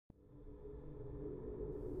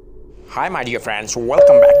Hi my dear friends,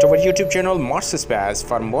 welcome back to our YouTube channel Mars Space.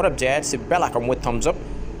 For more updates, bell icon with thumbs up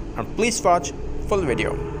and please watch full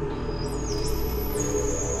video.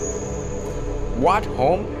 What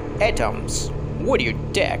home items would you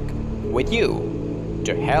take with you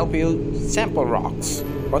to help you sample rocks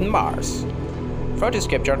on Mars? Photo is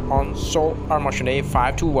captured on Solar Motion Day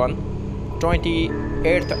 521,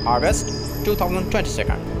 28th August 2022.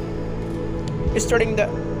 Studying the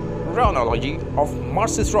chronology of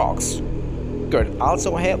Mars's rocks could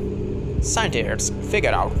also help scientists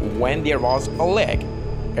figure out when there was a lake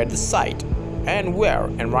at the site and where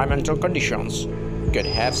environmental conditions could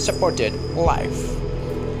have supported life,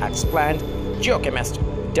 explained geochemist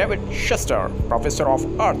David Schuster, professor of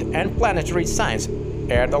Earth and Planetary Science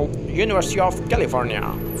at the University of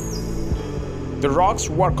California. The rocks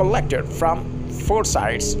were collected from 4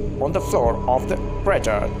 sites on the floor of the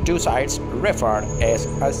crater, 2 sites referred as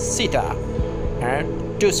a Zeta and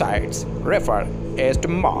 2 sites referred as to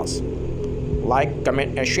Mars. Like,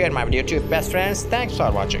 comment and share my video to your best friends. Thanks for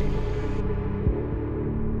watching.